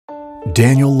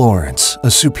Daniel Lawrence,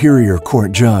 a Superior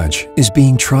Court judge, is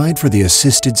being tried for the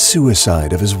assisted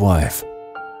suicide of his wife.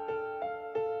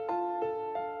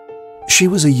 She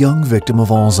was a young victim of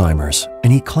Alzheimer's,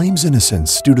 and he claims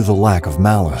innocence due to the lack of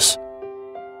malice.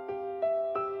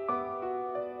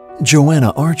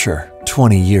 Joanna Archer,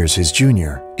 20 years his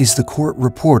junior, is the court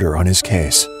reporter on his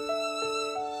case.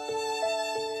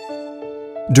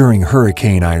 During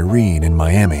Hurricane Irene in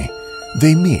Miami,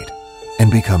 they meet and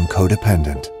become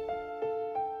codependent.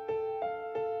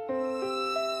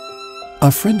 A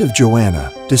friend of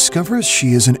Joanna discovers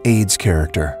she is an AIDS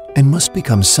character and must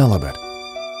become celibate,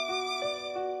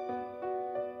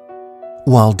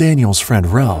 while Daniel's friend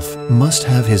Ralph must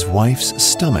have his wife's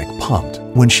stomach pumped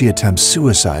when she attempts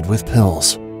suicide with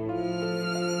pills.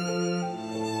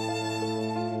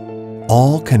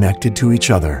 All connected to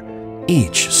each other,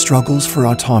 each struggles for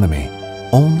autonomy,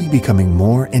 only becoming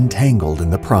more entangled in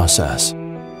the process.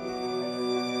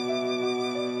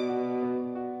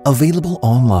 Available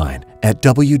online at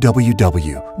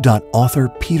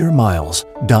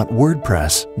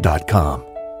www.authorpetermiles.wordpress.com.